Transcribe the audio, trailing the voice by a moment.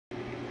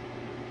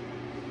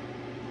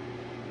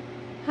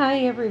Hi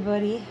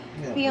everybody.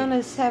 Yeah,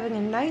 Fiona's having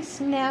a nice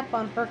nap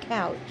on her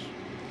couch.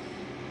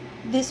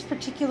 This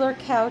particular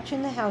couch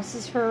in the house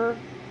is her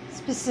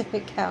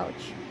specific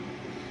couch,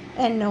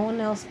 and no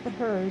one else but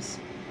hers.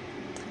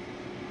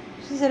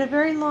 She's had a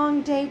very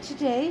long day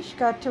today. She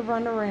got to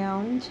run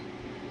around.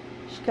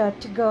 She got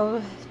to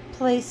go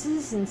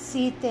places and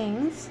see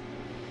things.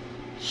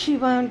 She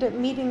wound up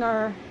meeting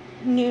our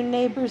new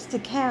neighbors, the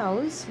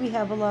cows. We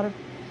have a lot of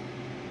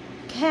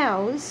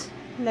cows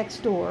next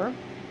door.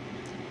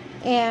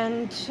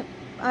 And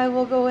I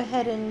will go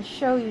ahead and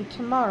show you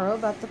tomorrow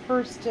about the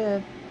first,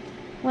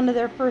 one of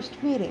their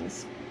first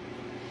meetings.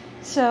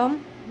 So,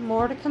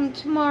 more to come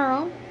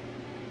tomorrow,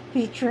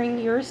 featuring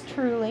yours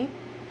truly.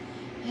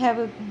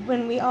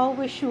 When we all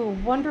wish you a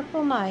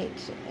wonderful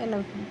night and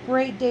a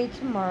great day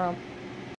tomorrow.